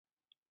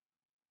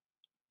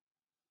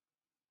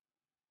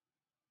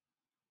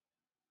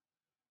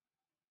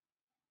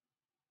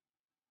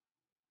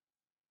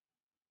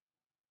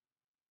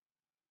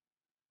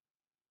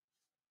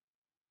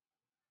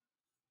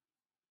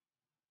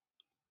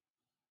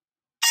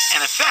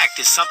An effect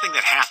is something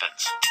that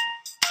happens.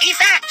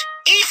 Effect!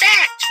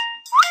 Effect!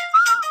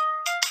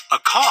 A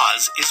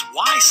cause is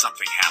why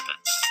something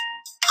happens.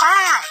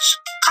 Cause!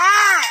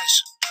 Cause!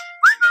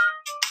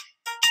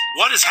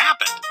 What has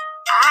happened?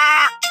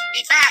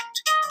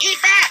 Effect!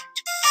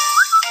 Effect!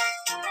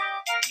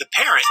 The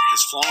parrot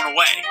has flown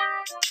away.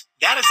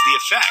 That is the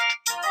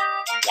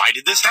effect. Why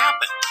did this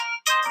happen?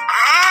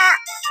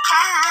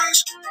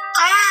 Cause!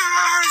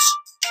 Cause!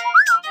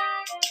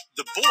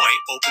 The boy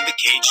opened the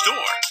cage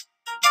door.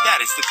 That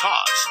is the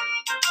cause.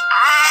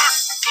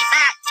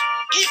 Effect!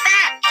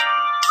 Effect!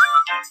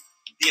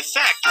 The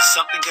effect is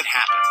something that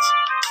happens.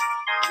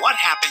 What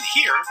happened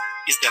here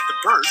is that the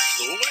bird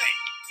flew away.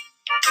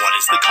 What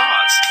is the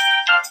cause?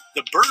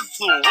 The bird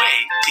flew away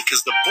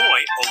because the boy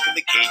opened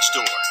the cage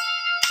door.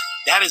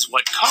 That is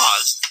what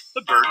caused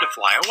the bird to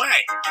fly away.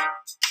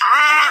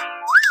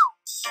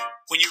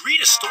 When you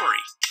read a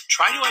story,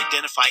 try to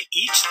identify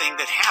each thing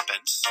that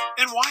happens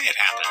and why it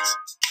happens.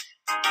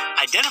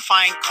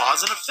 Identifying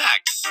cause and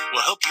effect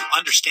will help you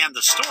understand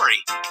the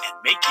story and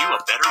make you a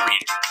better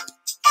reader.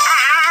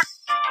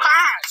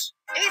 Cause!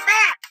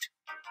 Effect!